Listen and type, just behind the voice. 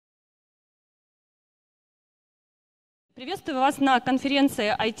Приветствую вас на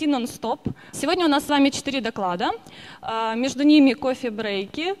конференции IT Non-Stop. Сегодня у нас с вами 4 доклада. Между ними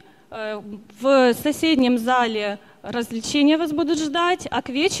кофе-брейки. В соседнем зале развлечения вас будут ждать, а к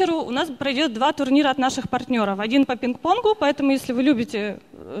вечеру у нас пройдет 2 турнира от наших партнеров. Один по пинг-понгу, поэтому если вы любите,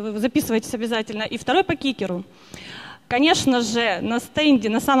 записывайтесь обязательно, и второй по кикеру. Конечно же, на стенде,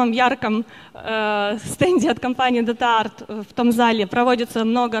 на самом ярком стенде от компании DataArt в том зале проводится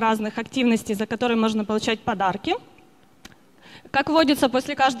много разных активностей, за которые можно получать подарки. Как водится,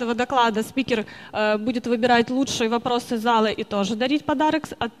 после каждого доклада спикер будет выбирать лучшие вопросы зала и тоже дарить подарок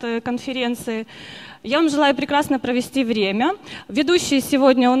от конференции. Я вам желаю прекрасно провести время. Ведущие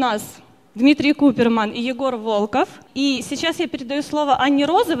сегодня у нас Дмитрий Куперман и Егор Волков. И сейчас я передаю слово Анне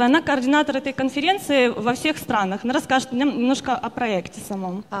Розовой, она координатор этой конференции во всех странах. Она расскажет нам немножко о проекте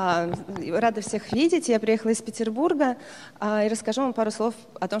самом. Рада всех видеть. Я приехала из Петербурга и расскажу вам пару слов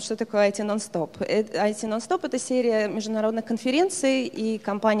о том, что такое IT Non-Stop. IT Non-Stop — это серия международных конференций, и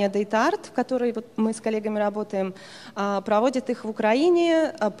компания DataArt, в которой мы с коллегами работаем, проводит их в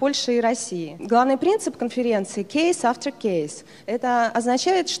Украине, Польше и России. Главный принцип конференции — case after case. Это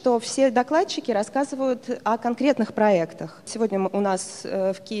означает, что все докладчики рассказывают о конкретных проектах. Сегодня у нас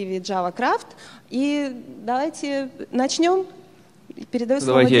в Киеве JavaCraft, и давайте начнем.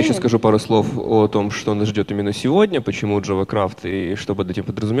 Давайте я еще скажу пару слов о том, что нас ждет именно сегодня, почему JavaCraft и что под этим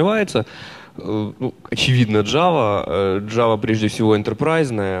подразумевается. Очевидно, Java прежде всего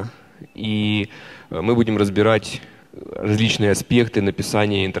enterprise-ная, и мы будем разбирать различные аспекты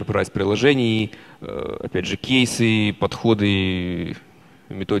написания enterprise-приложений, опять же, кейсы, подходы,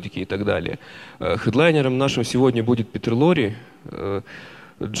 методики и так далее. Хедлайнером нашим сегодня будет Питер Лорри,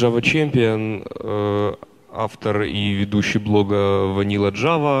 Java Champion, автор и ведущий блога Vanilla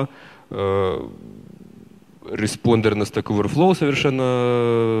Java, респондер на Stack Overflow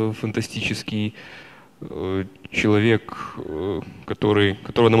совершенно фантастический, человек,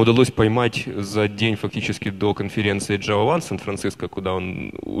 которого нам удалось поймать за день фактически до конференции Java One в Сан-Франциско, куда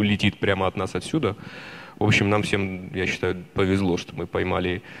он улетит прямо от нас отсюда. В общем, нам всем, я считаю, повезло, что мы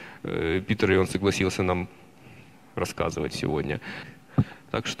поймали Питера, и он согласился нам рассказывать сегодня.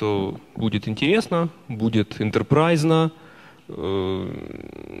 Так что будет интересно, будет энтерпрайзно,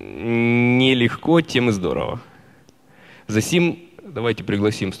 нелегко, тем и здорово. Засим давайте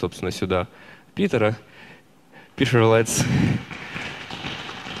пригласим, собственно, сюда Питера. Peter,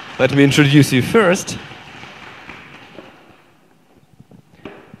 let me introduce you first.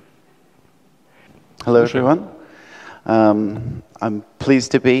 Hello, everyone. I'm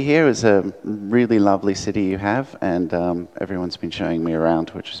pleased to be here. It's a really lovely city you have, and everyone's been showing me around,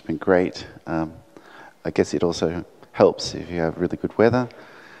 which has been great. I guess it also helps if you have really good weather.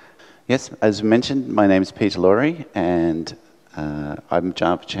 Yes, as mentioned, my name is Peter Lawrey, and I'm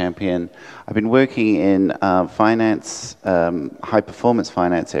Java Champion. I've been working in finance, high-performance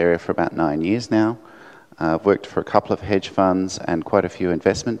finance area for about 9 years now. I've worked for a couple of hedge funds and quite a few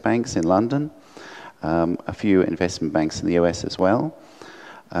investment banks in London. A few investment banks in the US as well.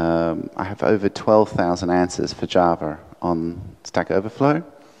 I have over 12,000 answers for Java on Stack Overflow,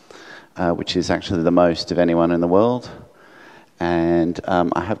 which is actually the most of anyone in the world. And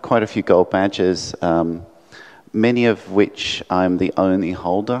I have quite a few gold badges, many of which I'm the only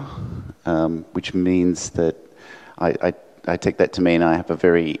holder, which means that I take that to mean I have a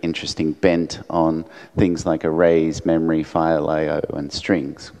very interesting bent on things like arrays, memory, file I/O, and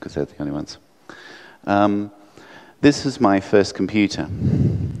strings, because they're the only ones. This was my first computer.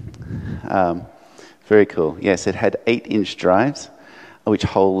 Very cool. Yes, it had 8-inch drives, which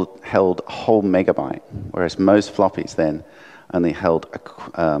held a whole megabyte, whereas most floppies then only held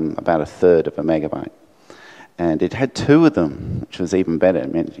about a third of a megabyte. And it had 2 of them, which was even better.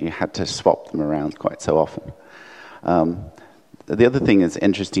 It meant you had to swap them around quite so often. The other thing that's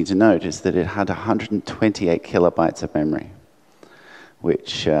interesting to note is that it had 128 kilobytes of memory,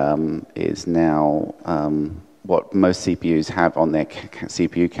 which is now what most CPUs have on their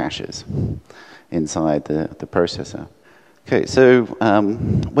CPU caches inside the processor. Okay, so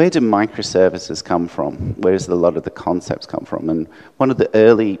where do microservices come from? Where does a lot of the concepts come from? And one of the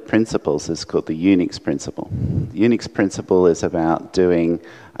early principles is called the Unix principle. The Unix principle is about doing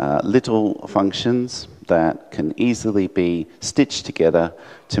little functions that can easily be stitched together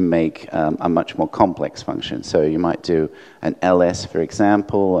to make a much more complex function. So you might do an ls, for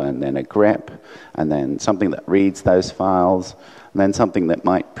example, and then a grep, and then something that reads those files, and then something that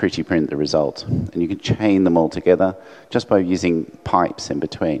might pretty print the result. And you can chain them all together just by using pipes in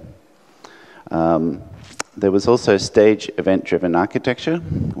between. There was also stage event-driven architecture,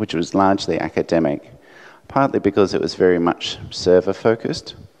 which was largely academic, partly because it was very much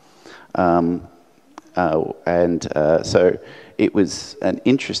server-focused. So it was an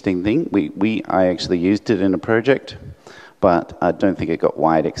interesting thing. I actually used it in a project, but I don't think it got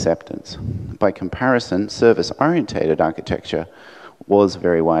wide acceptance. By comparison, service-oriented architecture was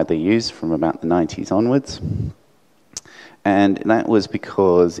very widely used from about the 90s onwards. And that was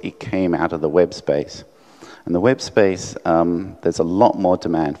because it came out of the web space. In the web space, there's a lot more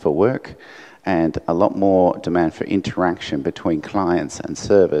demand for work and a lot more demand for interaction between clients and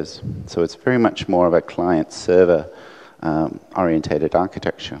servers. So it's very much more of a client-server orientated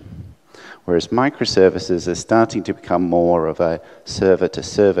architecture. Whereas microservices are starting to become more of a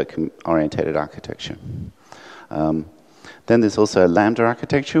server-to-server orientated architecture. Then there's also a Lambda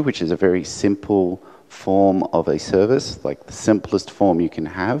architecture, which is a very simple form of a service, like the simplest form you can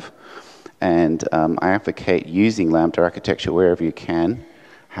have. And I advocate using Lambda architecture wherever you can.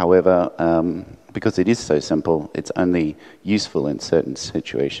 However, because it is so simple, it's only useful in certain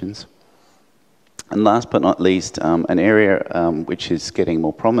situations. And last but not least, an area which is getting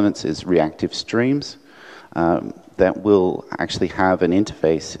more prominence is reactive streams. That will actually have an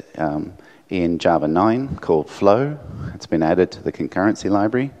interface in Java 9 called Flow. It's been added to the concurrency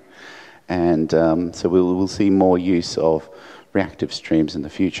library. And so we'll see more use of reactive streams in the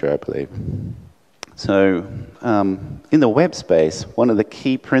future, I believe. So in the web space, one of the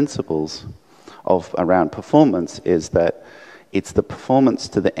key principles around performance is that it's the performance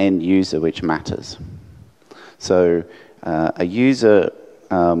to the end user which matters. So a user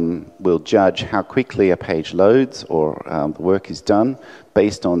will judge how quickly a page loads or the work is done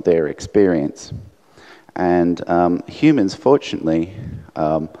based on their experience. And humans, fortunately,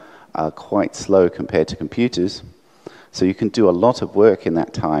 are quite slow compared to computers. So you can do a lot of work in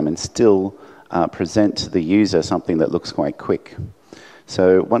that time and still present to the user something that looks quite quick.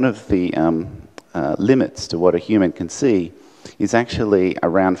 So one of the limits to what a human can see is actually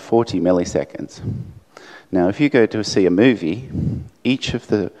around 40 milliseconds. Now, if you go to see a movie, each of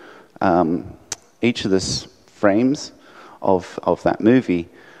the frames of that movie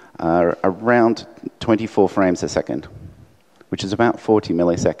are around 24 frames a second, which is about 40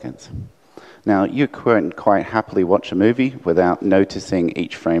 milliseconds. Now, you couldn't quite happily watch a movie without noticing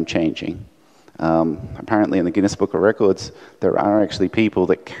each frame changing. Apparently, in the Guinness Book of Records, there are actually people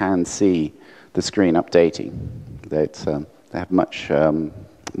that can see the screen updating. They have much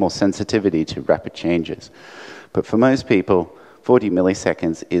more sensitivity to rapid changes. But for most people, 40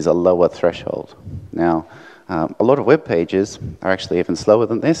 milliseconds is a lower threshold. Now, a lot of web pages are actually even slower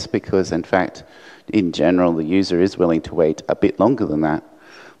than this because, in fact, in general, the user is willing to wait a bit longer than that.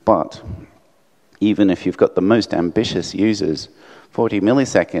 But even if you've got the most ambitious users, 40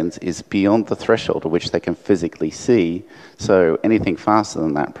 milliseconds is beyond the threshold at which they can physically see. So anything faster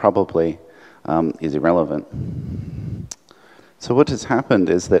than that probably is irrelevant. So what has happened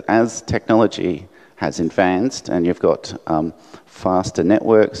is that as technology has advanced and you've got faster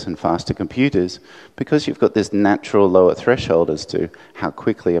networks and faster computers, because you've got this natural lower threshold as to how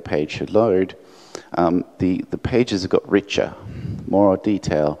quickly a page should load, the pages have got richer, more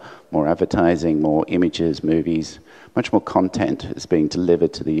detail, more advertising, more images, movies, much more content is being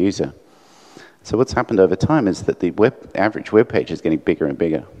delivered to the user. So what's happened over time is that the average web page is getting bigger and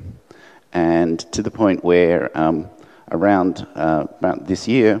bigger. And to the point where around about this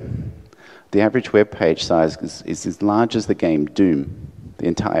year, the average web page size is as large as the game Doom, the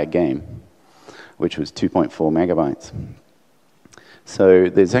entire game, which was 2.4 megabytes. So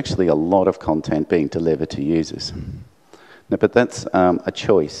there's actually a lot of content being delivered to users. Now, but that's a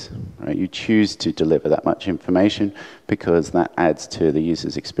choice, right? You choose to deliver that much information because that adds to the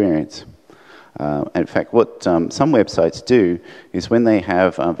user's experience. In fact, what some websites do is when they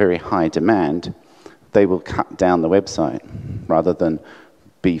have very high demand, they will cut down the website rather than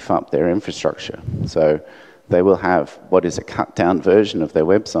beef up their infrastructure. So they will have what is a cut-down version of their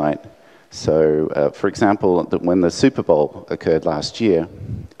website. So, for example, when the Super Bowl occurred last year,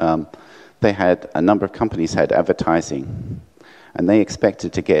 they had a number of companies had advertising, and they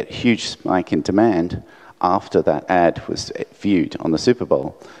expected to get a huge spike in demand after that ad was viewed on the Super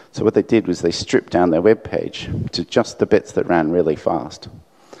Bowl. So what they did was they stripped down their web page to just the bits that ran really fast.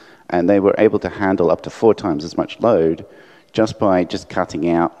 And they were able to handle up to 4 times as much load just by cutting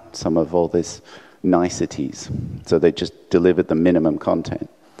out some of all this niceties. So they just delivered the minimum content.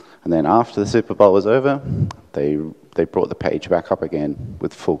 And then after the Super Bowl was over, they brought the page back up again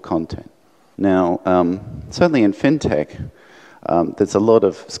with full content. Now, certainly in fintech, there's a lot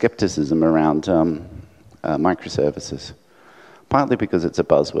of skepticism around microservices, partly because it's a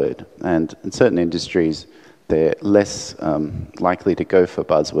buzzword. And in certain industries, they're less likely to go for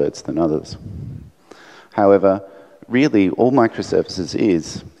buzzwords than others. However, really all microservices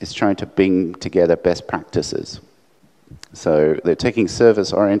is trying to bring together best practices. So they're taking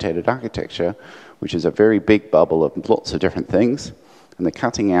service-oriented architecture, which is a very big bubble of lots of different things, and they're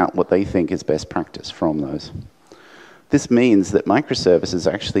cutting out what they think is best practice from those. This means that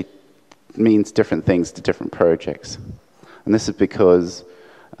microservices actually means different things to different projects. And this is because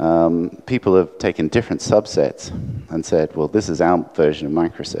people have taken different subsets and said, well, this is our version of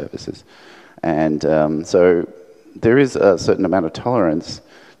microservices. And so there is a certain amount of tolerance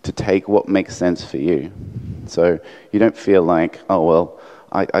to take what makes sense for you. So you don't feel like, oh, well,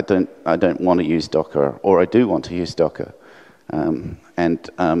 I don't want to use Docker, or I do want to use Docker.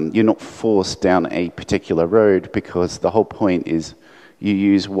 You're not forced down a particular road, because the whole point is you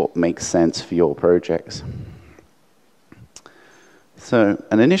use what makes sense for your projects. So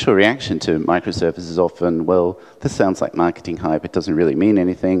an initial reaction to microservices is often, well, this sounds like marketing hype, it doesn't really mean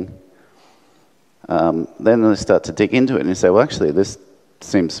anything. Then they start to dig into it and they say, well, actually, this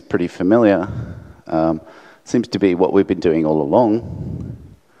seems pretty familiar. Seems to be what we've been doing all along.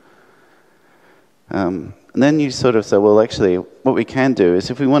 And then you sort of say, well, actually, what we can do is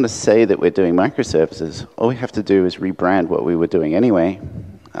if we want to say that we're doing microservices, all we have to do is rebrand what we were doing anyway.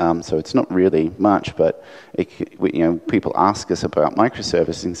 So it's not really much, but people ask us about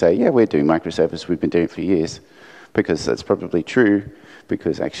microservices and say, yeah, we're doing microservices, we've been doing it for years. Because that's probably true,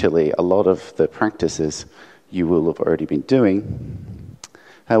 because actually a lot of the practices you will have already been doing.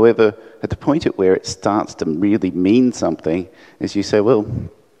 However, at the point at where it starts to really mean something is you say, well,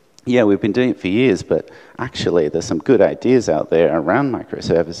 yeah, we've been doing it for years, but actually there's some good ideas out there around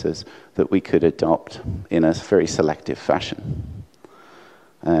microservices that we could adopt in a very selective fashion.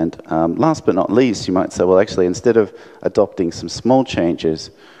 And last but not least, you might say, well, actually, instead of adopting some small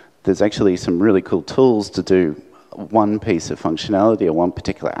changes, there's actually some really cool tools to do one piece of functionality or one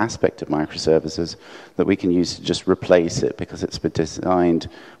particular aspect of microservices that we can use to just replace it because it's been designed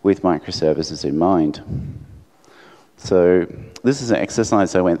with microservices in mind. So this is an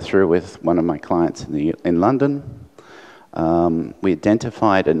exercise I went through with one of my clients in London. We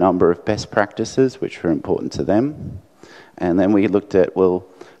identified a number of best practices which were important to them. And then we looked at, well,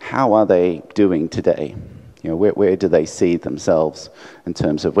 how are they doing today? Where do they see themselves in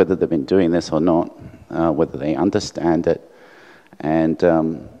terms of whether they've been doing this or not, whether they understand it. And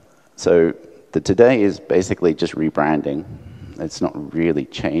so the today is basically just rebranding. It's not really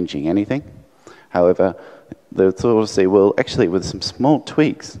changing anything. However, they'll sort of say, well, actually, with some small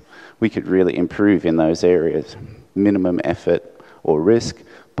tweaks, we could really improve in those areas. Minimum effort or risk,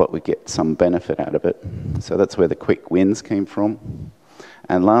 but we get some benefit out of it. So that's where the quick wins came from.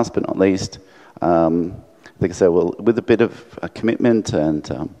 And last but not least, they say, well, with a bit of a commitment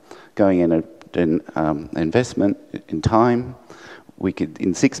and going in investment in time, we could,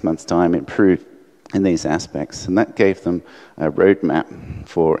 in 6 months' time, improve in these aspects. And that gave them a roadmap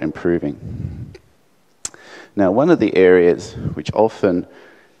for improving. Now, one of the areas which often,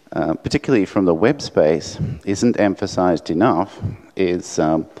 particularly from the web space, isn't emphasized enough is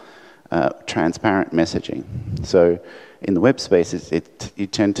transparent messaging. So in the web space, you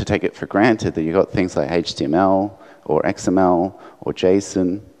tend to take it for granted that you've got things like HTML or XML or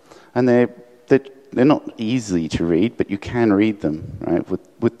JSON, and they're not easy to read, but you can read them, right?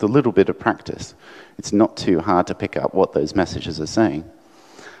 With a little bit of practice. It's not too hard to pick up what those messages are saying.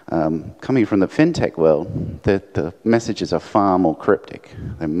 Coming from the fintech world, the messages are far more cryptic.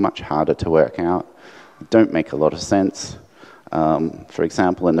 They're much harder to work out. Don't make a lot of sense. For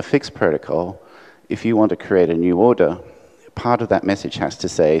example, in the fixed protocol, if you want to create a new order, part of that message has to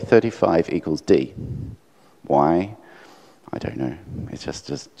say 35 equals D. Why? I don't know. It's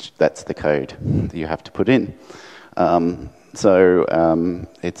just that's the code that you have to put in. So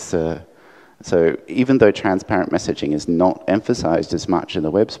even though transparent messaging is not emphasized as much in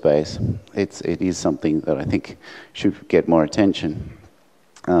the web space, it is something that I think should get more attention.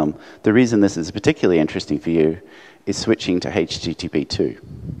 The reason this is particularly interesting for you is switching to HTTP 2.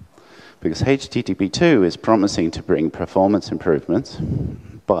 Because HTTP 2 is promising to bring performance improvements,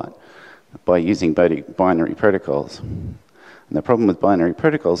 but by using binary protocols. And the problem with binary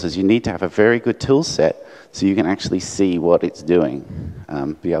protocols is you need to have a very good tool set so you can actually see what it's doing,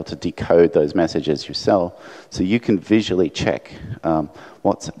 be able to decode those messages yourself, so you can visually check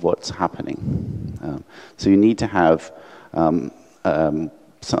what's happening. So you need to have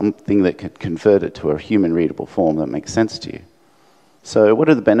something that could convert it to a human-readable form that makes sense to you. So what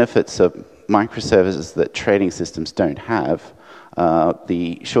are the benefits of microservices that trading systems don't have?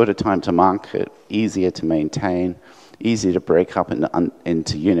 The shorter time to market, easier to maintain, easier to break up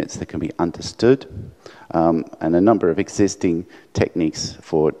into units that can be understood, and a number of existing techniques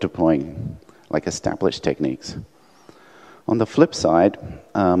for deploying, like established techniques. On the flip side,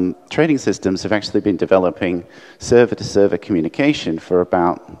 trading systems have actually been developing server-to-server communication for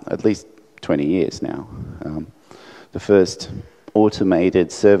about at least 20 years now. The first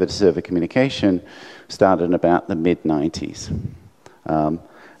automated server-to-server communication started in about the mid-90s.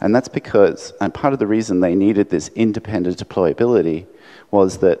 And that's because, and part of the reason they needed this independent deployability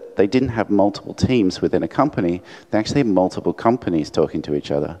was that they didn't have multiple teams within a company, they actually had multiple companies talking to each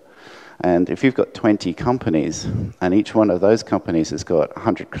other. And if you've got 20 companies, and each one of those companies has got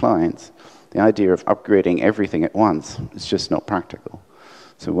 100 clients, the idea of upgrading everything at once is just not practical.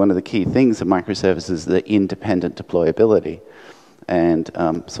 So one of the key things of microservices is the independent deployability. And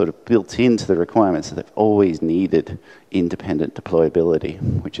sort of built into the requirements that they've always needed independent deployability,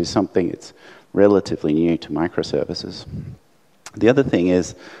 which is something that's relatively new to microservices. The other thing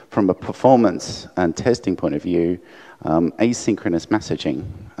is, from a performance and testing point of view, asynchronous messaging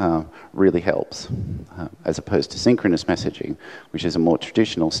really helps, as opposed to synchronous messaging, which is a more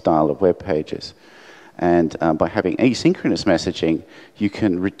traditional style of web pages. And by having asynchronous messaging, you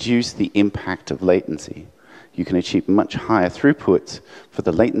can reduce the impact of latency. You can achieve much higher throughputs for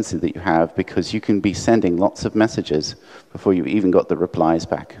the latency that you have because you can be sending lots of messages before you've even got the replies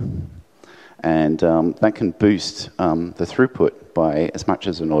back. And that can boost the throughput by as much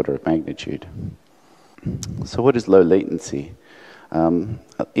as an order of magnitude. So what is low latency?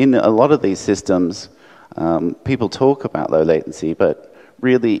 In a lot of these systems, people talk about low latency, but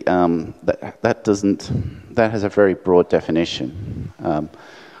really that has a very broad definition.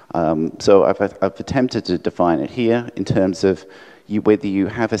 So I've attempted to define it here in terms of whether you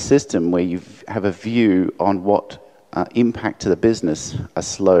have a system where you have a view on what impact to the business a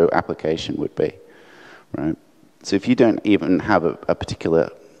slow application would be, right? So if you don't even have a particular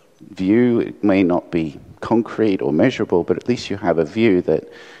view, it may not be concrete or measurable, but at least you have a view that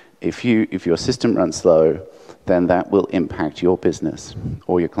if your system runs slow, then that will impact your business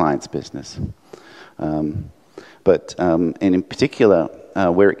or your client's business. And in particular,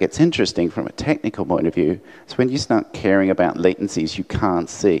 where it gets interesting from a technical point of view is when you start caring about latencies you can't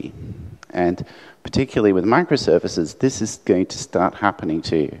see. And particularly with microservices, this is going to start happening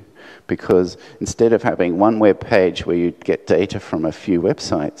to you. Because instead of having one web page where you get data from a few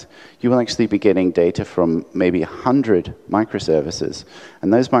websites, you will actually be getting data from maybe 100 microservices.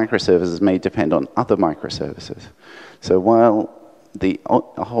 And those microservices may depend on other microservices. So while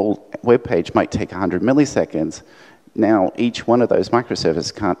a whole web page might take 100 milliseconds, now each one of those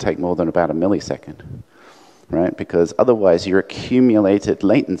microservices can't take more than about a millisecond, right? Because otherwise your accumulated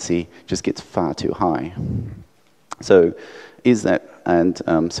latency just gets far too high. So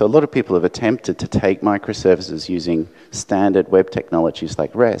so a lot of people have attempted to take microservices using standard web technologies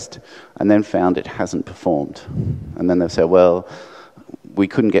like REST and then found it hasn't performed. And then they'll say, well, we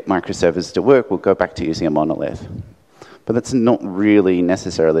couldn't get microservices to work, we'll go back to using a monolith. But that's not really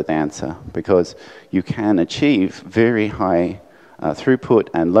necessarily the answer, because you can achieve very high throughput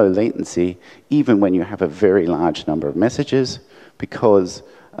and low latency even when you have a very large number of messages, because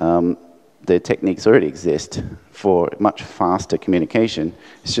the techniques already exist for much faster communication.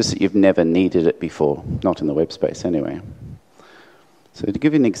 It's just that you've never needed it before, not in the web space anyway. So to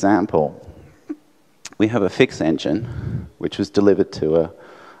give you an example, we have a fix engine which was delivered to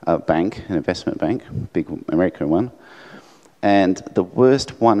a bank, an investment bank, big American one, and the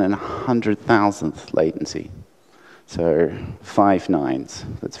worst 1 in 100,000th latency. So 5 nines.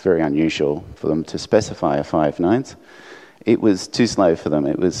 That's very unusual for them to specify a 5 nines. It was too slow for them.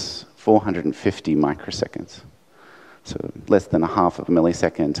 It was 450 microseconds. So less than a half of a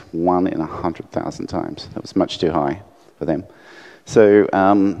millisecond, 1 in 100,000 times. That was much too high for them. So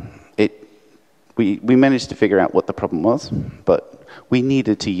we managed to figure out what the problem was, but we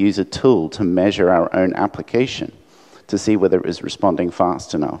needed to use a tool to measure our own application to see whether it was responding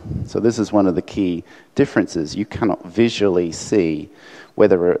fast enough. So this is one of the key differences. You cannot visually see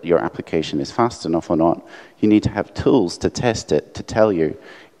whether your application is fast enough or not. You need to have tools to test it, to tell you,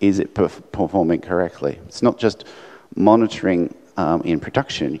 is it performing correctly? It's not just monitoring in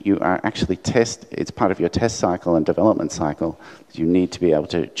production. You are actually it's part of your test cycle and development cycle. You need to be able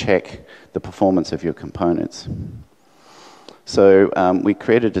to check the performance of your components. So we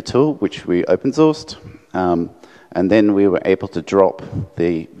created a tool which we open sourced, and then we were able to drop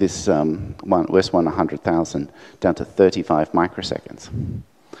this worst 1 in 100,000 down to 35 microseconds.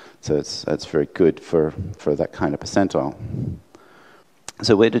 So that's very good for that kind of percentile.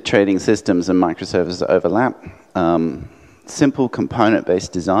 So where do trading systems and microservices overlap? Simple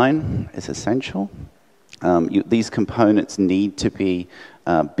component-based design is essential. These components need to be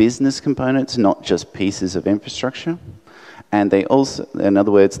business components, not just pieces of infrastructure. And they also, in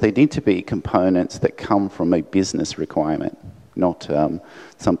other words, they need to be components that come from a business requirement, not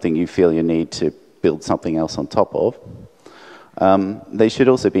something you feel you need to build something else on top of. They should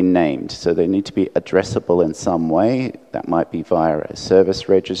also be named, so they need to be addressable in some way. That might be via a service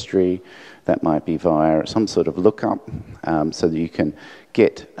registry, that might be via some sort of lookup, so that you can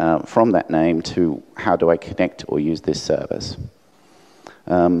get from that name to how do I connect or use this service.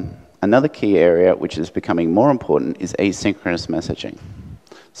 Another key area, which is becoming more important, is asynchronous messaging.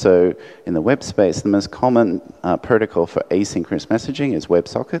 So in the web space, the most common protocol for asynchronous messaging is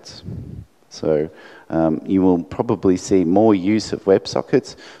WebSockets. So you will probably see more use of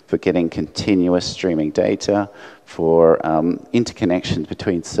WebSockets for getting continuous streaming data, for interconnections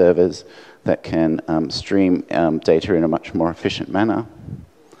between servers that can stream data in a much more efficient manner.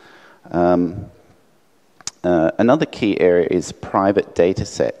 Another key area is private data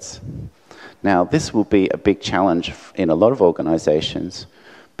sets. Now, this will be a big challenge in a lot of organizations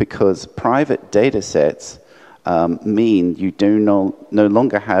because private data sets mean you do no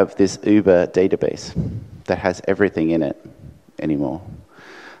longer have this Uber database that has everything in it anymore.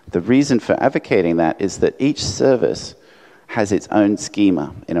 The reason for advocating that is that each service has its own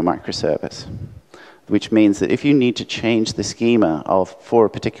schema in a microservice, which means that if you need to change the schema for a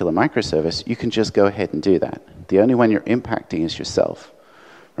particular microservice, you can just go ahead and do that. The only one you're impacting is yourself,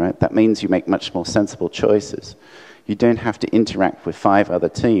 right? That means you make much more sensible choices. You don't have to interact with 5 other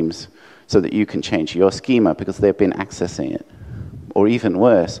teams so that you can change your schema because they've been accessing it. Or even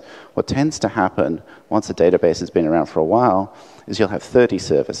worse, what tends to happen once a database has been around for a while is you'll have 30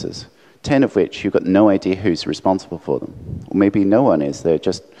 services, 10 of which you've got no idea who's responsible for them. Or maybe no one is,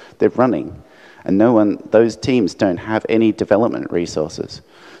 they're running. And those teams don't have any development resources.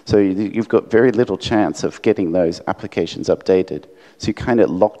 So you've got very little chance of getting those applications updated. So you're kind of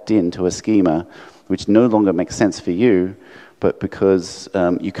locked into a schema which no longer makes sense for you, but because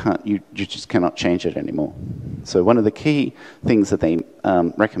you just cannot change it anymore. So one of the key things that they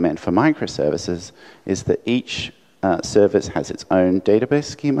recommend for microservices is that each service has its own database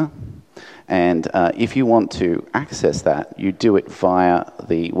schema. And if you want to access that, you do it via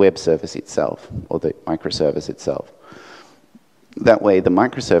the web service itself, or the microservice itself. That way, the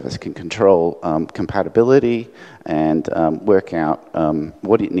microservice can control compatibility and work out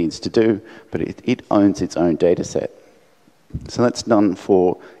what it needs to do, but it owns its own data set. So that's done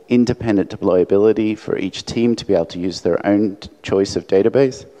for independent deployability for each team to be able to use their own choice of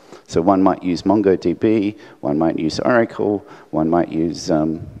database. So one might use MongoDB, one might use Oracle, one might use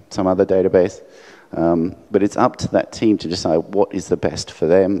some other database. But it's up to that team to decide what is the best for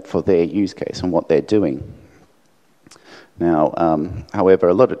them, for their use case, and what they're doing. Now, however,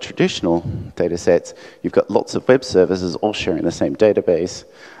 a lot of traditional data sets, you've got lots of web services all sharing the same database,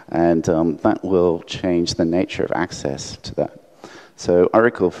 and that will change the nature of access to that. So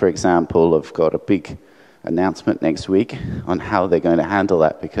Oracle, for example, have got a big announcement next week on how they're going to handle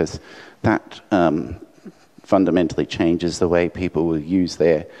that, because that fundamentally changes the way people will use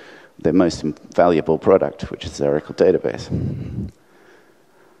their most valuable product, which is the Oracle database.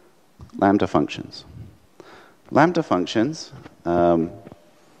 Lambda functions. Lambda functions,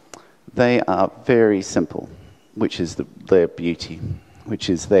 they are very simple, which is their beauty, which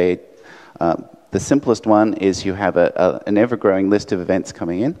is the simplest one is you have an ever-growing list of events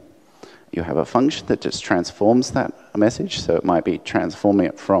coming in. You have a function that just transforms that message, so it might be transforming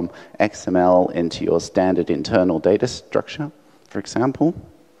it from XML into your standard internal data structure, for example.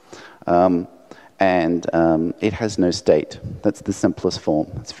 It has no state. That's the simplest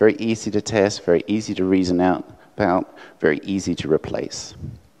form. It's very easy to test, very easy to reason out about, very easy to replace.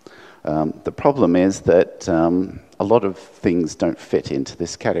 The problem is that a lot of things don't fit into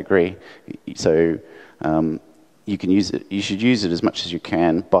this category, so you can use it. You should use it as much as you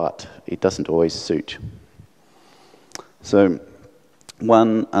can, but it doesn't always suit. So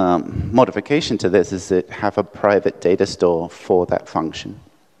one modification to this is that have a private data store for that function.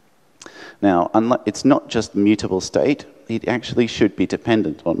 Now, it's not just mutable state. It actually should be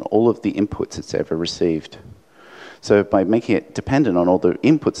dependent on all of the inputs it's ever received. So by making it dependent on all the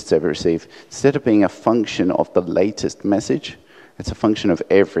inputs it's ever received, instead of being a function of the latest message, it's a function of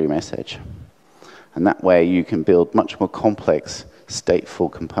every message. And that way you can build much more complex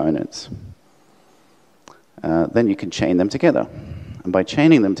stateful components. Then you can chain them together. And by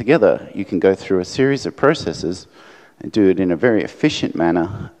chaining them together, you can go through a series of processes and do it in a very efficient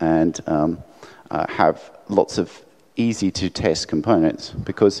manner and have lots of easy-to-test components,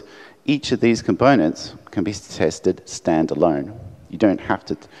 because each of these components can be tested standalone. You don't have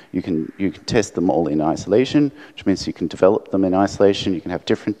to, you can test them all in isolation, which means you can develop them in isolation. You can have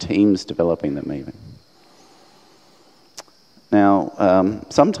different teams developing them even. Now,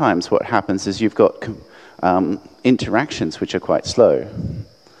 sometimes what happens is you've got interactions which are quite slow.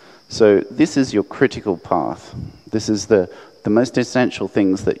 So this is your critical path. This is the most essential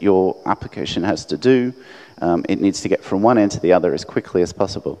things that your application has to do. It needs to get from one end to the other as quickly as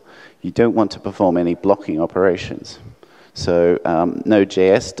possible. You don't want to perform any blocking operations. So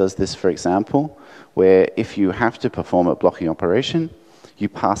Node.js does this, for example, where if you have to perform a blocking operation, you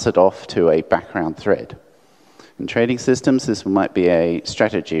pass it off to a background thread. In trading systems, this might be a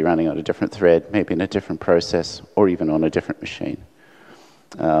strategy running on a different thread, maybe in a different process, or even on a different machine.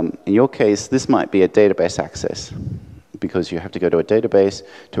 In your case, this might be a database access, because you have to go to a database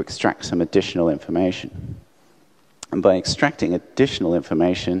to extract some additional information. And by extracting additional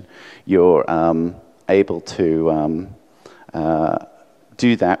information, you're able to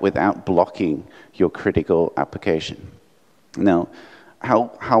do that without blocking your critical application. Now,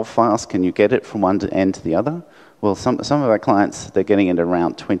 how fast can you get it from one end to the other? Well, some of our clients, they're getting it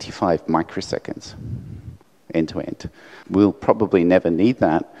around 25 microseconds, end to end. We'll probably never need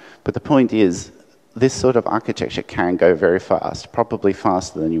that, but the point is, this sort of architecture can go very fast, probably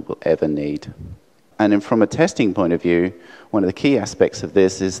faster than you will ever need. And then from a testing point of view, one of the key aspects of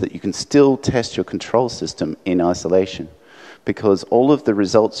this is that you can still test your control system in isolation, because all of the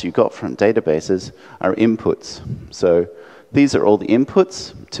results you got from databases are inputs. So these are all the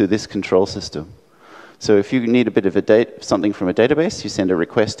inputs to this control system. So if you need a bit of something from a database, you send a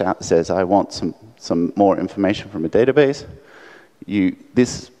request out that says, I want some more information from a database.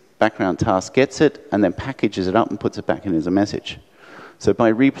 This background task gets it and then packages it up and puts it back in as a message. So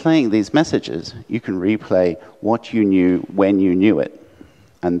by replaying these messages, you can replay what you knew when you knew it,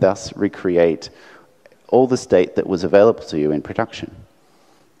 and thus recreate all the state that was available to you in production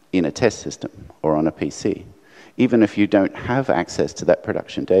in a test system or on a PC. Even if you don't have access to that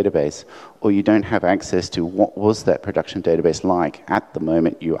production database, or you don't have access to what was that production database like at the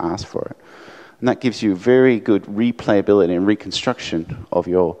moment you asked for it. And that gives you very good replayability and reconstruction of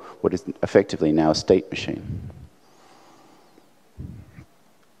your, what is effectively now a state machine.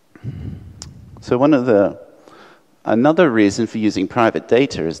 So another reason for using private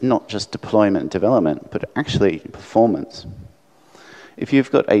data is not just deployment and development, but actually performance. If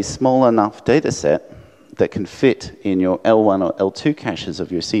you've got a small enough data set that can fit in your L1 or L2 caches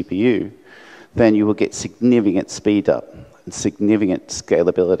of your CPU, then you will get significant speed up and significant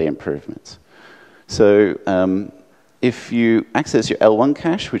scalability improvements. So if you access your L1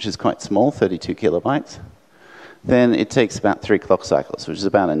 cache, which is quite small, 32 kilobytes, then it takes about 3 clock cycles, which is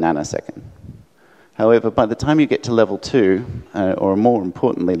about a nanosecond. However, by the time you get to level 2, or more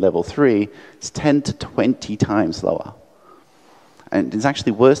importantly, level 3, it's 10 to 20 times slower. And it's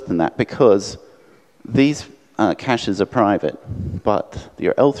actually worse than that, because these caches are private, but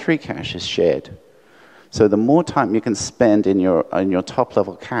your L3 cache is shared. So the more time you can spend in your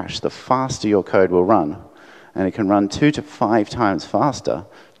top-level cache, the faster your code will run. And it can run 2 to 5 times faster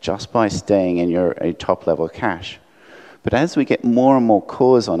just by staying in your top-level cache. But as we get more and more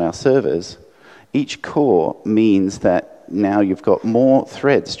cores on our servers, each core means that now you've got more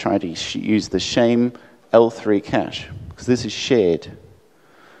threads trying to use the same L3 cache, because this is shared.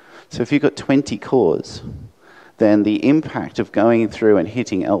 So if you've got 20 cores, then the impact of going through and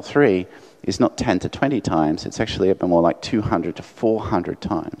hitting L3 is not 10 to 20 times, it's actually a bit more like 200 to 400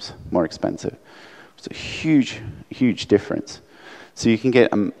 times more expensive. It's a huge, huge difference. So you can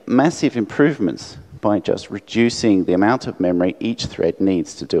get massive improvements by just reducing the amount of memory each thread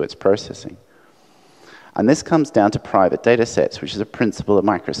needs to do its processing. And this comes down to private data sets, which is a principle of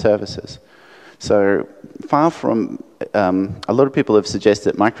microservices. So far from, a lot of people have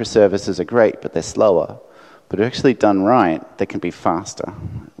suggested microservices are great, but they're slower. But actually done right, they can be faster,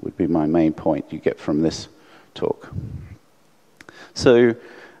 would be my main point you get from this talk. So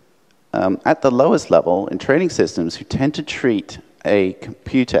at the lowest level, in trading systems, you tend to treat a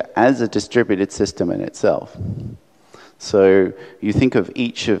computer as a distributed system in itself. So you think of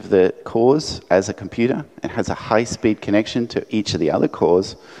each of the cores as a computer. It has a high-speed connection to each of the other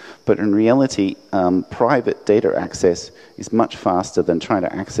cores. But in reality, private data access is much faster than trying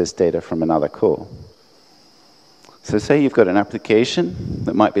to access data from another core. So say you've got an application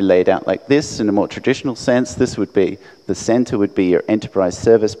that might be laid out like this in a more traditional sense. This would be, the center would be your enterprise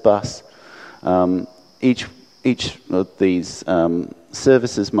service bus. Each of these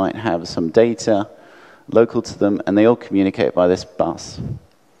services might have some data local to them, and they all communicate by this bus.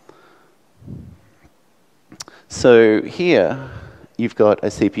 So here, you've got a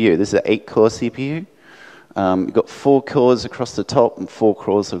CPU. This is an 8-core CPU. You've got 4 cores across the top and 4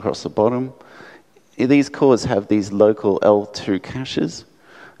 cores across the bottom. These cores have these local L2 caches,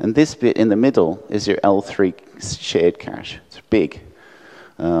 And this bit in the middle is your L3 shared cache. It's big,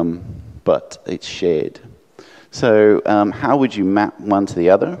 but it's shared. So how would you map one to the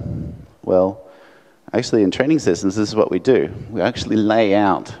other? Well, actually in Trading Systems, this is what we do. We actually lay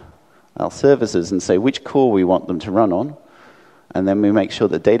out our services and say which core we want them to run on, and then we make sure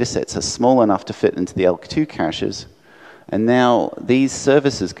the data sets are small enough to fit into the L2 caches. And now these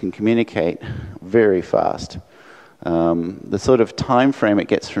services can communicate very fast. The sort of time frame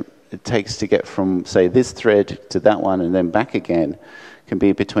it takes to get from, say, this thread to that one and then back again can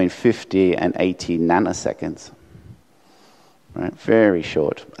be between 50 and 80 nanoseconds. Right? Very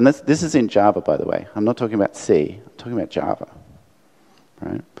short. And this is in Java, by the way. I'm not talking about C. I'm talking about Java.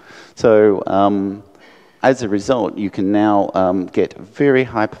 Right? So as a result, you can now get very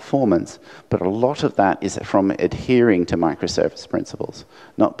high performance, but a lot of that is from adhering to microservice principles,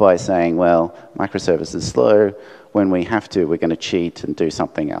 not by saying, well, microservice is slow. When we have to, we're going to cheat and do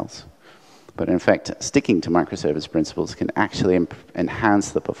something else. But in fact, sticking to microservice principles can actually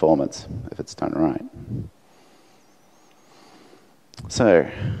enhance the performance if it's done right. So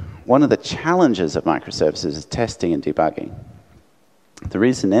one of the challenges of microservices is testing and debugging. The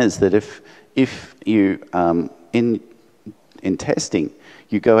reason is that if you, in testing,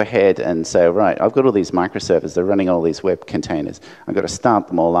 you go ahead and say, right, I've got all these microservices, they're running all these web containers. I've got to start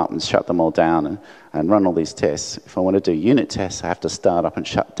them all up and shut them all down and run all these tests. If I want to do unit tests, I have to start up and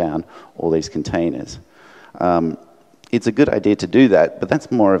shut down all these containers. It's a good idea to do that, but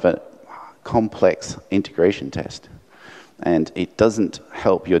that's more of a complex integration test. And it doesn't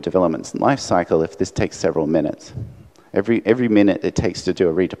help your development life cycle if this takes several minutes. Every minute it takes to do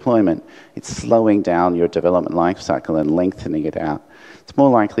a redeployment, it's slowing down your development life cycle and lengthening it out. It's more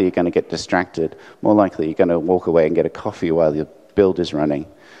likely you're going to get distracted, more likely you're going to walk away and get a coffee while your build is running,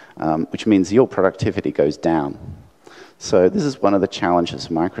 which means your productivity goes down. So this is one of the challenges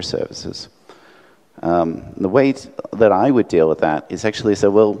of microservices. The way that I would deal with that is actually say,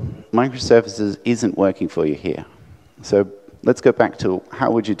 well, microservices isn't working for you here. So let's go back to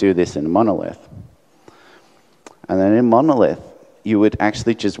how would you do this in a monolith? And then in monolith, you would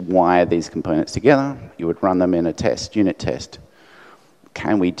actually just wire these components together. You would run them in a test, unit test.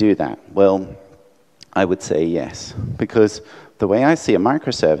 Can we do that? Well, I would say yes. Because the way I see a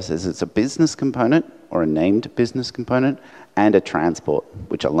microservice is it's a business component or a named business component and a transport,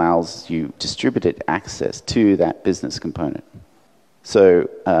 which allows you distributed access to that business component. So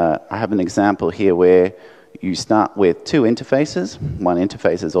I have an example here where you start with two interfaces. One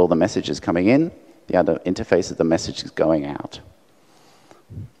interface is all the messages coming in. The other interface is the messages going out.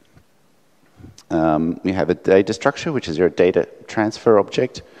 We have a data structure, which is your data transfer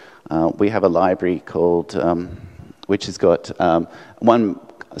object. We have a library called, which has got one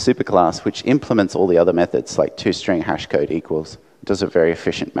superclass which implements all the other methods, like two-string hash code equals. It does it in a very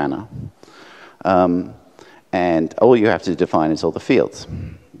efficient manner. And all you have to define is all the fields.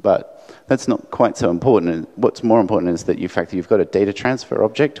 But that's not quite so important. What's more important is that you've got a data transfer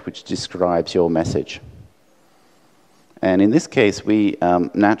object which describes your message. And in this case, we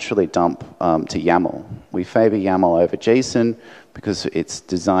naturally dump to YAML. We favor YAML over JSON because it's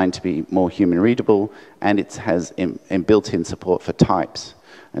designed to be more human readable, and it has built-in support for types.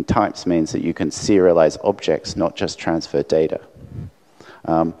 And types means that you can serialize objects, not just transfer data.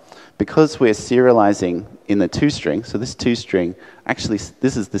 Because we're serializing in the two-string, so this two-string, actually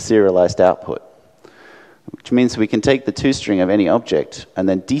this is the serialized output, which means we can take the two-string of any object and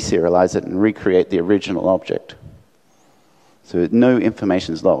then deserialize it and recreate the original object. So no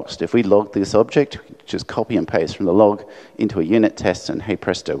information is lost. If we log this object, just copy and paste from the log into a unit test, and hey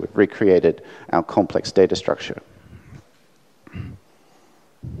presto, we've recreated our complex data structure.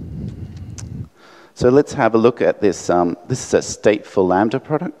 So let's have a look at this. This is a stateful Lambda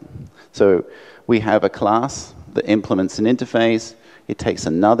product. So we have a class that implements an interface. It takes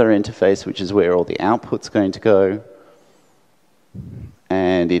another interface, which is where all the output's going to go.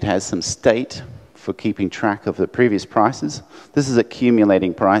 And it has some state for keeping track of the previous prices. This is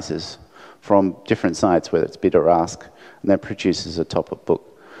accumulating prices from different sites, whether it's bid or ask, and that produces a top-up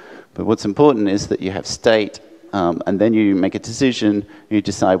book. But what's important is that you have state, and then you make a decision, you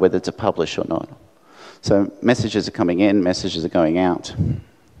decide whether to publish or not. So messages are coming in, messages are going out.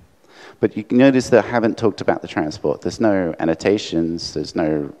 But you can notice that I haven't talked about the transport. There's no annotations, there's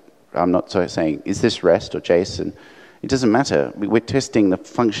no, I'm not saying, is this REST or JSON? It doesn't matter. We're testing the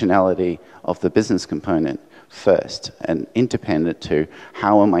functionality of the business component first, and independent to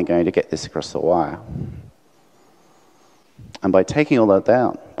how am I going to get this across the wire. And by taking all that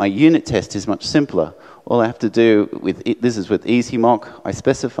out, my unit test is much simpler. All I have to do with this is with EasyMock. I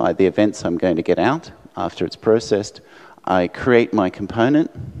specify the events I'm going to get out after it's processed. I create my component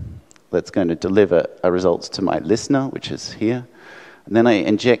that's going to deliver a results to my listener, which is here. And then I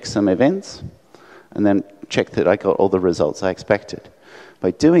inject some events, and then check that I got all the results I expected.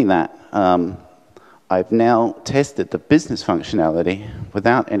 By doing that, I've now tested the business functionality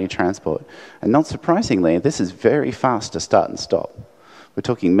without any transport. And not surprisingly, this is very fast to start and stop. We're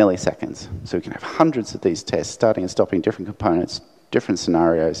talking milliseconds. So we can have hundreds of these tests starting and stopping different components, different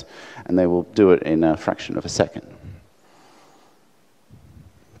scenarios, and they will do it in a fraction of a second.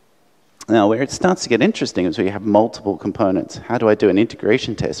 Now, where it starts to get interesting is where you have multiple components. How do I do an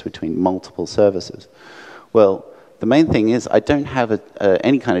integration test between multiple services? Well, the main thing is I don't have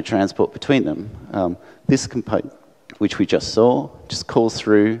any kind of transport between them. This component, which we just saw, just calls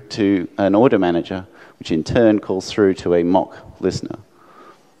through to an order manager, which in turn calls through to a mock listener.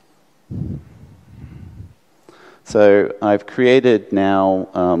 So I've created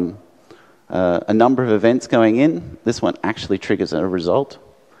now a number of events going in. This one actually triggers a result.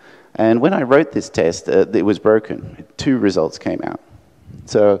 And when I wrote this test, it was broken. 2 results came out.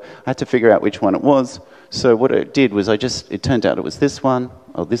 So I had to figure out which one it was. So what I did was it turned out it was this one,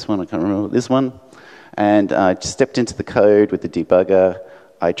 or this one, I can't remember, this one. And I just stepped into the code with the debugger.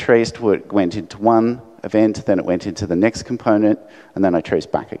 I traced what went into one event, then it went into the next component, and then I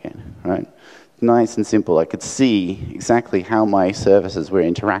traced back again, right? Nice and simple. I could see exactly how my services were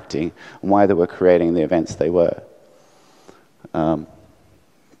interacting and why they were creating the events they were.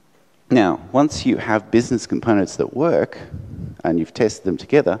 Now, once you have business components that work, and you've tested them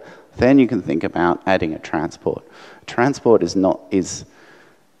together, then you can think about adding a transport. Transport is not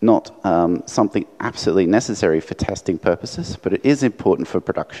something absolutely necessary for testing purposes, but it is important for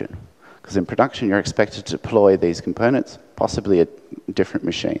production. Because in production, you're expected to deploy these components, possibly at different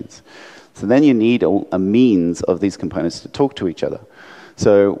machines. So then you need a means of these components to talk to each other.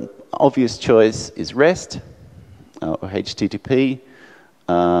 So obvious choice is REST or HTTP.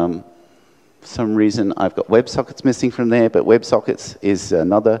 For some reason, I've got WebSockets missing from there, but WebSockets is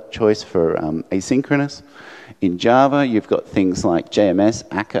another choice for asynchronous. In Java, you've got things like JMS,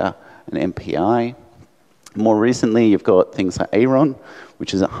 akka, and MPI. More recently, you've got things like Aaron,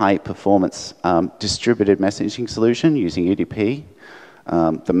 which is a high-performance distributed messaging solution using UDP.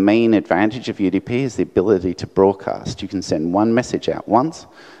 The main advantage of UDP is the ability to broadcast. You can send one message out once,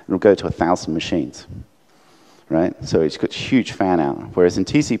 and it'll go to 1,000 machines. Right? So it's got huge fan out. Whereas in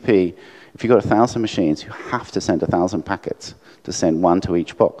TCP, if you've got 1,000 machines, you have to send 1,000 packets to send one to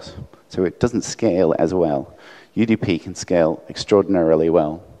each box. So it doesn't scale as well. UDP can scale extraordinarily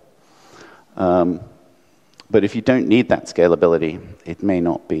well. But if you don't need that scalability, it may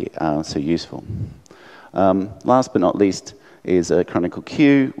not be so useful. Last but not least is a Chronicle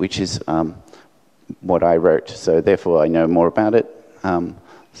Queue, which is what I wrote. So therefore, I know more about it.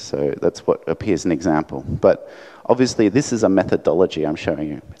 So that's what appears an example. But obviously, this is a methodology I'm showing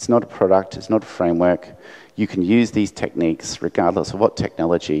you. It's not a product. It's not a framework. You can use these techniques regardless of what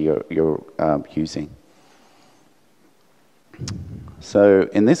technology you're using. So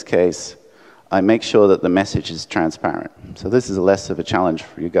in this case, I make sure that the message is transparent. So this is less of a challenge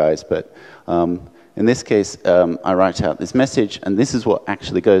for you guys. But in this case, I write out this message, and this is what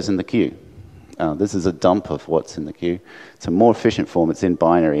actually goes in the queue. This is a dump of what's in the queue. It's a more efficient form. It's in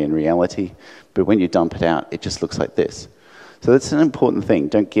binary in reality. But when you dump it out, it just looks like this. So that's an important thing.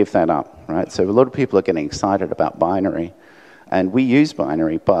 Don't give that up, right? So a lot of people are getting excited about binary. And we use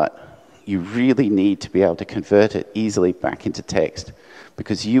binary, but you really need to be able to convert it easily back into text,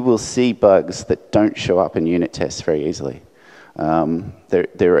 because you will see bugs that don't show up in unit tests very easily.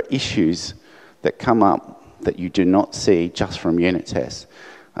 There are issues that come up that you do not see just from unit tests.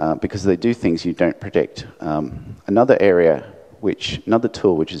 Because they do things you don't predict. Another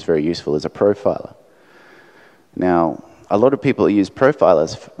tool which is very useful is a profiler. Now, a lot of people use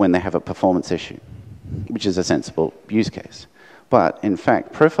profilers when they have a performance issue, which is a sensible use case. But in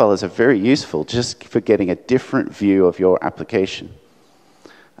fact, profilers are very useful just for getting a different view of your application.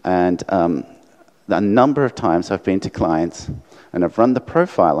 And a number of times I've been to clients and I've run the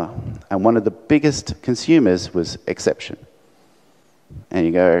profiler, and one of the biggest consumers was exception. And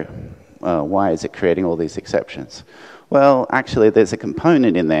you go, why is it creating all these exceptions? Well, actually, there's a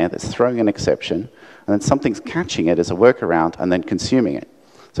component in there that's throwing an exception, and then something's catching it as a workaround and then consuming it.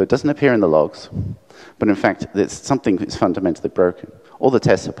 So it doesn't appear in the logs, but in fact, there's something that's fundamentally broken. All the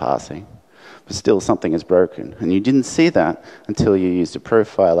tests are passing, but still something is broken. And you didn't see that until you used a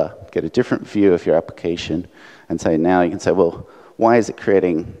profiler, get a different view of your application, and say, now you can say, well, why is it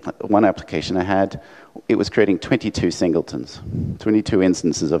creating, one application I had, it was creating 22 singletons, 22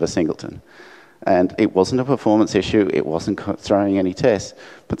 instances of a singleton. And it wasn't a performance issue, it wasn't throwing any tests,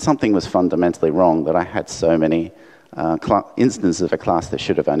 but something was fundamentally wrong that I had so many instance of a class there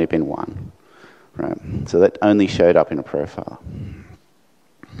should have only been one. Right? So that only showed up in a profile.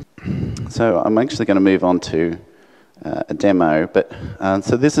 So I'm actually going to move on to a demo, but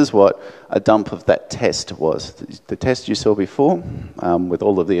so this is what a dump of that test was. The test you saw before with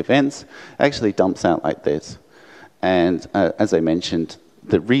all of the events actually dumps out like this. And as I mentioned,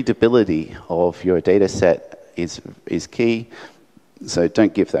 the readability of your data set is key, so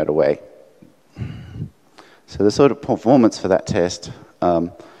don't give that away. So the sort of performance for that test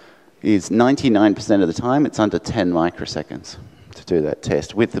is 99% of the time, it's under 10 microseconds to do that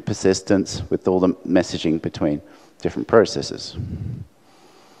test with the persistence, with all the messaging between different processes.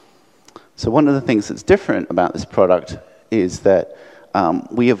 So one of the things that's different about this product is that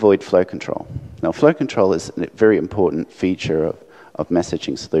we avoid flow control. Now, flow control is a very important feature of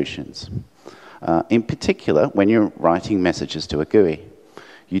messaging solutions. In particular, when you're writing messages to a GUI.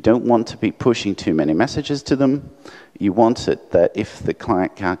 You don't want to be pushing too many messages to them. You want it that if the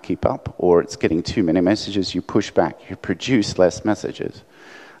client can't keep up or it's getting too many messages, you push back, you produce less messages.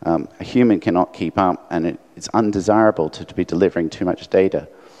 A human cannot keep up, and it's undesirable to be delivering too much data.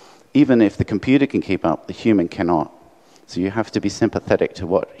 Even if the computer can keep up, the human cannot. So you have to be sympathetic to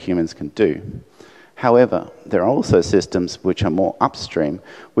what humans can do. However, there are also systems which are more upstream,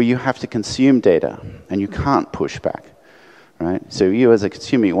 where you have to consume data, and you can't push back. Right? So you as a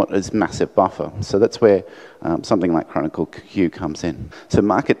consumer, you want this massive buffer. So that's where something like Chronicle Q comes in. So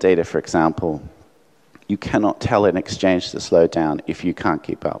market data, for example, you cannot tell an exchange to slow down if you can't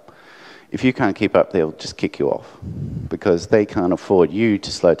keep up. If you can't keep up, they'll just kick you off because they can't afford you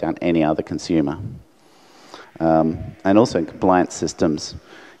to slow down any other consumer. And also in compliance systems,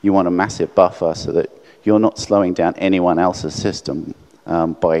 you want a massive buffer so that you're not slowing down anyone else's system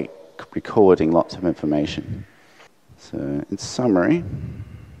by recording lots of information. So in summary,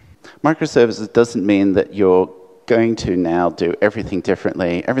 microservices doesn't mean that you're going to now do everything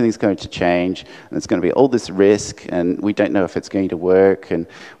differently. Everything's going to change, and there's going to be all this risk, and we don't know if it's going to work, and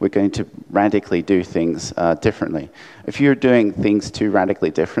we're going to radically do things differently. If you're doing things too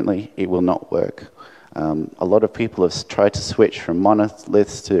radically differently, it will not work. A lot of people have tried to switch from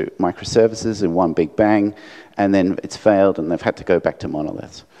monoliths to microservices in one big bang, and then it's failed, and they've had to go back to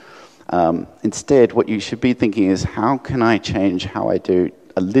monoliths. Instead, what you should be thinking is, how can I change how I do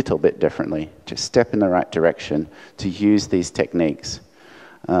a little bit differently, just step in the right direction to use these techniques,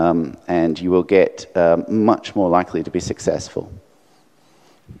 and you will get much more likely to be successful.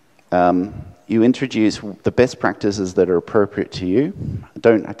 You introduce the best practices that are appropriate to you.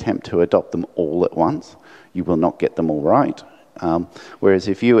 Don't attempt to adopt them all at once. You will not get them all right. Whereas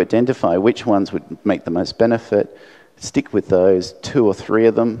if you identify which ones would make the most benefit, stick with those, 2 or 3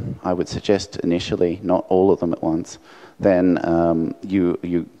 of them, I would suggest initially, not all of them at once. Then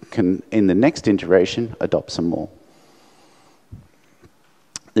you can, in the next iteration, adopt some more.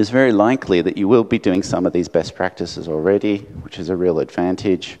 It's very likely that you will be doing some of these best practices already, which is a real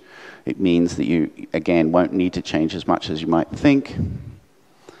advantage. It means that you, again, won't need to change as much as you might think.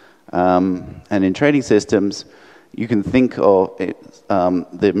 And in trading systems, you can think of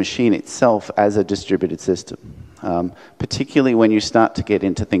the machine itself as a distributed system. Particularly when you start to get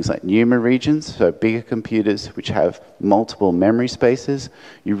into things like NUMA regions, so bigger computers which have multiple memory spaces,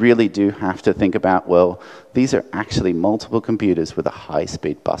 you really do have to think about, well, these are actually multiple computers with a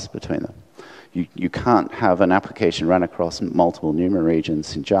high-speed bus between them. You can't have an application run across multiple NUMA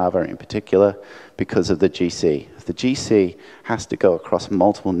regions in Java in particular because of the GC. If the GC has to go across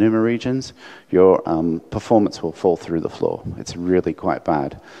multiple NUMA regions, your performance will fall through the floor. It's really quite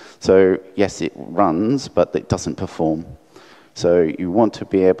bad. So yes, it runs, but it doesn't perform. So you want to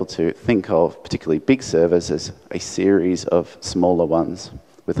be able to think of particularly big servers as a series of smaller ones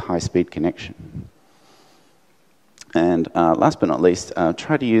with high-speed connection. And last but not least,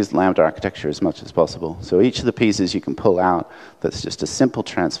 try to use Lambda architecture as much as possible. So each of the pieces you can pull out that's just a simple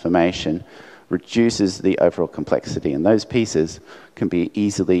transformation reduces the overall complexity, and those pieces can be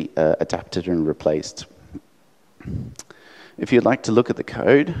easily adapted and replaced. If you'd like to look at the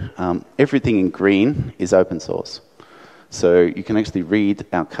code, everything in green is open source. So you can actually read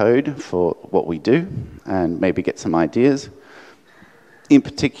our code for what we do and maybe get some ideas. In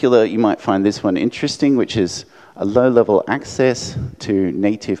particular, you might find this one interesting, which is a low-level access to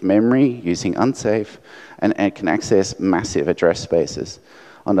native memory using unsafe, and it can access massive address spaces.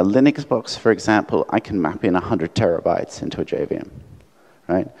 On a Linux box, for example, I can map in 100 terabytes into a JVM,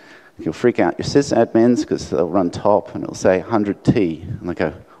 right? You'll freak out your sysadmins because they'll run top and it'll say 100T. And they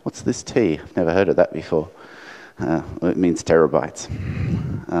go, what's this T? I've never heard of that before. Well, it means terabytes.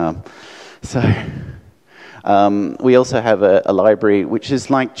 We also have a library which is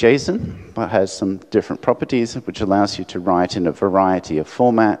like JSON, but has some different properties, which allows you to write in a variety of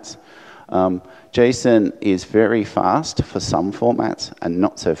formats. JSON is very fast for some formats and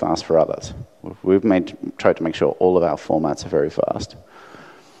not so fast for others. We've tried to make sure all of our formats are very fast.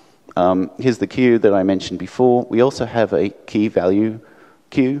 Here's the queue that I mentioned before. We also have a key value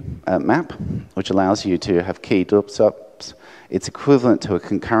queue map, which allows you to have key lookups. It's equivalent to a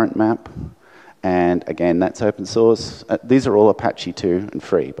concurrent map. And again, that's open source. These are all Apache 2 and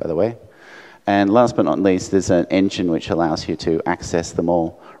free, by the way. And last but not least, there's an engine which allows you to access them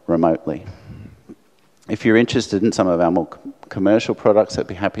all remotely. If you're interested in some of our more commercial products, I'd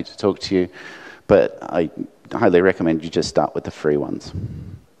be happy to talk to you. But I highly recommend you just start with the free ones.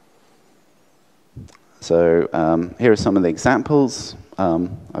 So here are some of the examples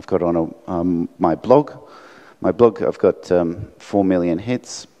I've got on my blog. My blog, I've got 4 million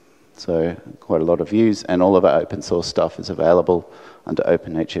hits, so quite a lot of views, and all of our open source stuff is available under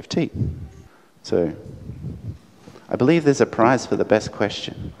OpenHFT. So I believe there's a prize for the best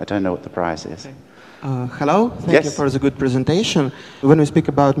question. I don't know what the prize is. Okay. Hello, thank you for the good presentation. When we speak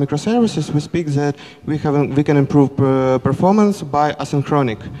about microservices, we speak that we can improve performance by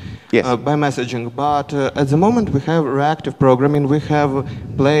asynchronic, by messaging. But at the moment we have reactive programming, we have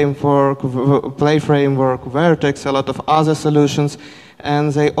Play framework, Vertex, a lot of other solutions,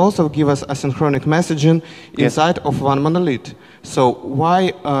 and they also give us asynchronic messaging inside of one monolith. So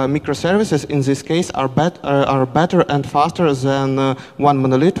why microservices in this case are better and faster than one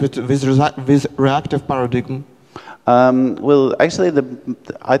monolith with reactive paradigm? Well, actually,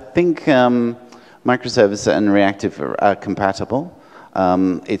 I think microservices and reactive are compatible.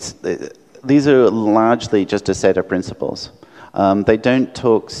 These are largely just a set of principles. They don't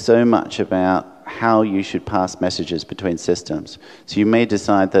talk so much about how you should pass messages between systems. So you may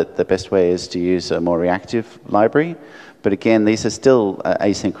decide that the best way is to use a more reactive library, but again, these are still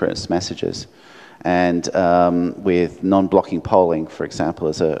asynchronous messages. And with non-blocking polling, for example,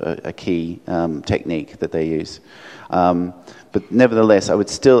 is a key technique that they use. But nevertheless, I would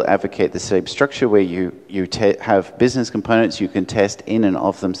still advocate the same structure where you have business components you can test in and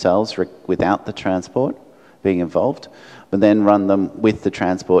of themselves without the transport being involved, but then run them with the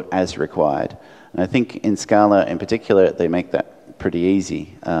transport as required. And I think in Scala in particular, they make that pretty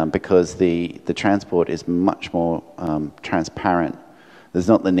easy because the transport is much more transparent. There's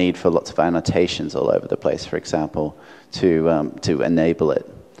not the need for lots of annotations all over the place, for example, to enable it.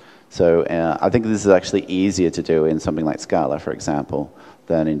 So I think this is actually easier to do in something like Scala, for example,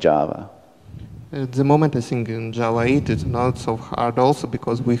 than in Java. At the moment, I think in Java 8 it's not so hard also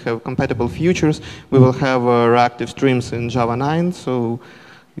because we have compatible features. We will have reactive streams in Java 9, so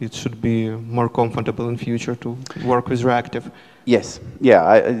it should be more comfortable in future to work with reactive. Yes,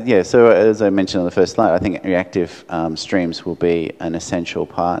 yeah. So as I mentioned on the first slide, I think reactive streams will be an essential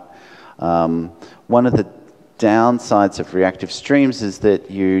part. One of the downsides of reactive streams is that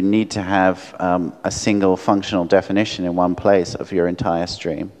you need to have a single functional definition in one place of your entire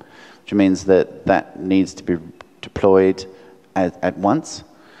stream, which means that needs to be deployed at once.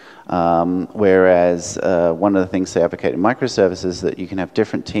 Whereas one of the things they advocate in microservices is that you can have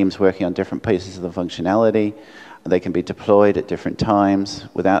different teams working on different pieces of the functionality. They can be deployed at different times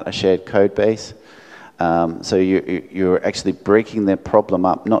without a shared code base. So you're actually breaking the problem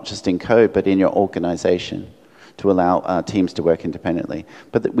up, not just in code, but in your organization to allow teams to work independently.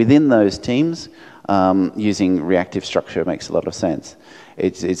 But within those teams, using reactive structure makes a lot of sense.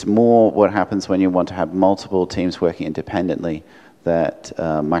 It's more what happens when you want to have multiple teams working independently that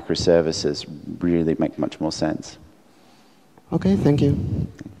microservices really make much more sense. Okay, thank you.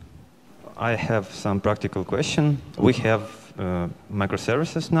 I have some practical question. We have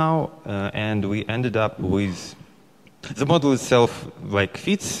microservices now, and we ended up with the model itself like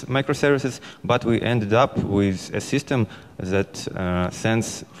fits microservices, but we ended up with a system that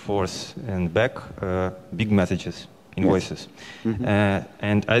sends forth and back big messages, invoices. Yes. Mm-hmm.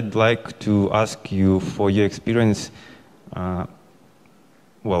 And I'd like to ask you for your experience.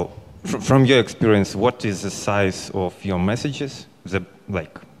 Well, from your experience, what is the size of your messages? The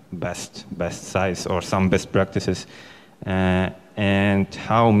best size or some best practices, and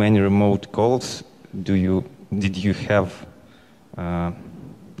how many remote calls did you have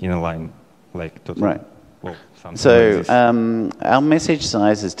in a line, like total? Right. Well, so like our message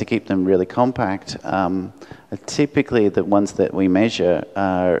sizes, to keep them really compact, typically the ones that we measure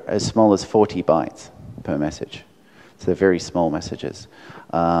are as small as 40 bytes per message. So they're very small messages.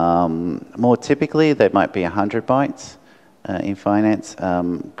 More typically, they might be 100 bytes. In finance,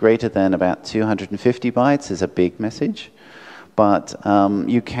 greater than about 250 bytes is a big message. but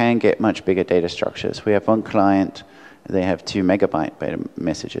you can get much bigger data structures. We have one client, they have 2 megabyte beta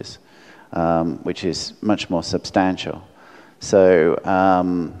messages, which is much more substantial. So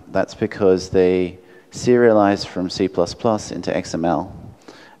that's because they serialize from C++ into XML,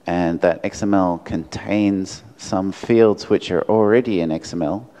 and that XML contains some fields which are already in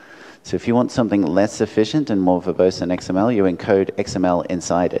XML. So if you want something less efficient and more verbose than XML, you encode XML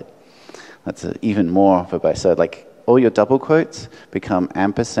inside it. That's even more verbose. So like all your double quotes become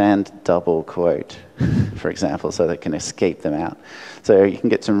ampersand double quote, for example, so they can escape them out. So you can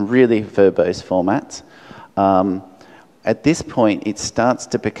get some really verbose formats. At this point, it starts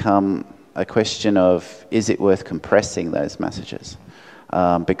to become a question of, is it worth compressing those messages?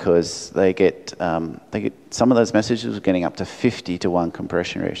 Because they get some of those messages were getting up to 50-to-1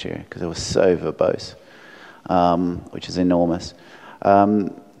 compression ratio because it was so verbose, which is enormous.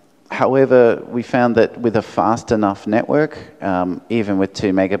 However, we found that with a fast enough network, even with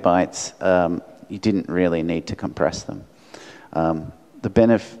 2 megabytes, you didn't really need to compress them.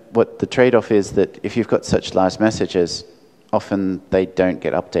 What the trade-off is that if you've got such large messages, often they don't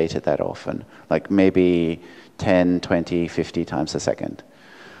get updated that often, like maybe 10, 20, 50 times a second.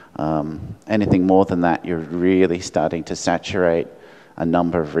 Anything more than that, you're really starting to saturate a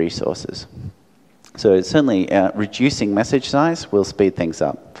number of resources. So certainly reducing message size will speed things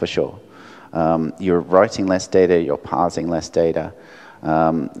up, for sure. You're writing less data, you're parsing less data.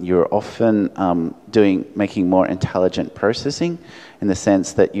 You're often making more intelligent processing in the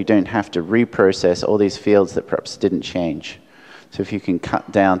sense that you don't have to reprocess all these fields that perhaps didn't change. So if you can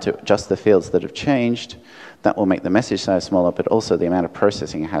cut down to just the fields that have changed, that will make the message size smaller, but also the amount of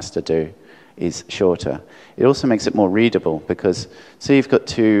processing it has to do is shorter. It also makes it more readable because, say you've got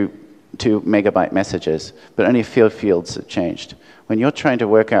two megabyte messages, but only a few fields have changed. When you're trying to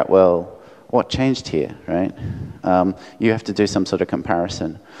work out, well, what changed here, right? You have to do some sort of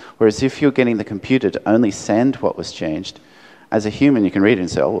comparison. Whereas if you're getting the computer to only send what was changed, as a human you can read it and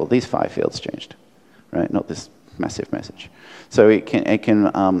say, oh, well, these 5 fields changed, right? Not this massive message. So it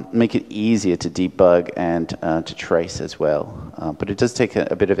can make it easier to debug and to trace as well. But it does take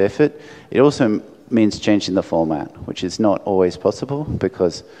a bit of effort. It also means changing the format, which is not always possible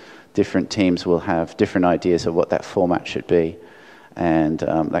because different teams will have different ideas of what that format should be, and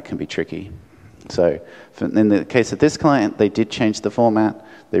that can be tricky. So in the case of this client, they did change the format.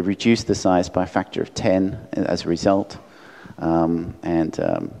 They reduced the size by a factor of 10 as a result, and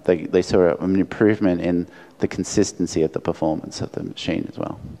they saw an improvement in the consistency of the performance of the machine as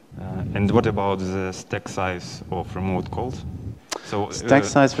well. And what about the stack size of remote calls? So stack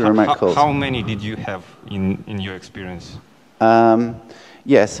size for remote calls. How many did you have in your experience?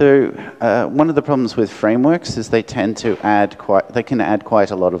 Yeah, so one of the problems with frameworks is they tend to they can add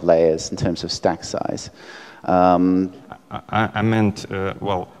quite a lot of layers in terms of stack size. I meant,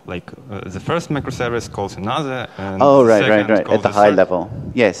 the first microservice calls another, and right, at the high level.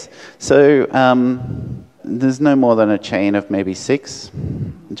 Yes. So there's no more than a chain of maybe 6,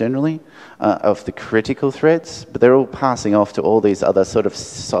 generally, of the critical threads, but they're all passing off to all these other sort of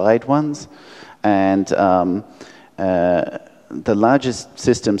side ones. And the largest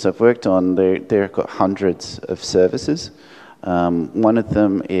systems I've worked on, they've got hundreds of services. One of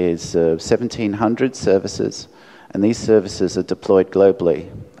them is 1,700 services, and these services are deployed globally,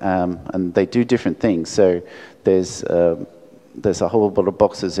 and they do different things. So there's a whole lot of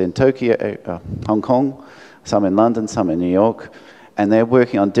boxes in Tokyo, Hong Kong, some in London, some in New York, and they're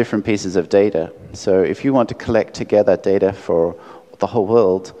working on different pieces of data. So if you want to collect together data for the whole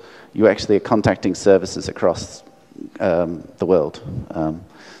world, you actually are contacting services across the world.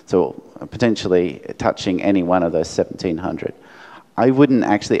 So potentially touching any one of those 1,700. I wouldn't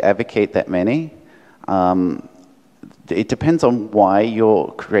actually advocate that many. It depends on why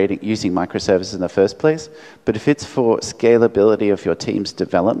you're using microservices in the first place. But if it's for scalability of your team's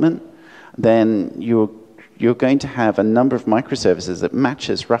development, then you're going to have a number of microservices that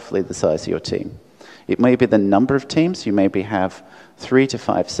matches roughly the size of your team. It may be the number of teams. You maybe have 3 to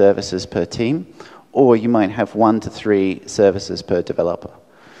 5 services per team, or you might have 1 to 3 services per developer.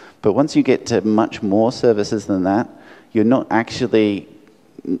 But once you get to much more services than that, you're not actually,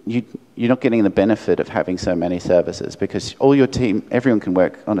 you're not getting the benefit of having so many services because all your team, everyone can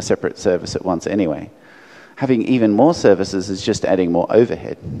work on a separate service at once anyway. Having even more services is just adding more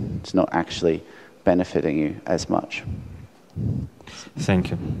overhead. It's not actually benefiting you as much.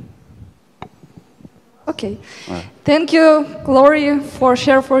 Thank you. Okay. Thank you, Lawrey, for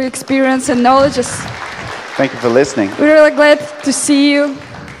sharing your experience and knowledge. Thank you for listening. We're really glad to see you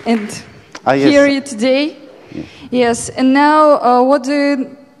and hear you today. Yeah. Yes. And now, what do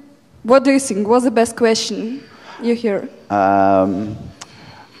you think? What's the best question you hear?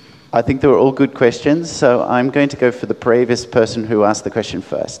 I think they were all good questions, so I'm going to go for the bravest person who asked the question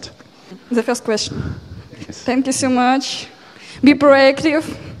first. The first question. Yes. Thank you so much. Be proactive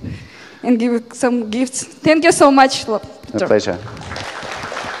and give some gifts. Thank you so much. A pleasure.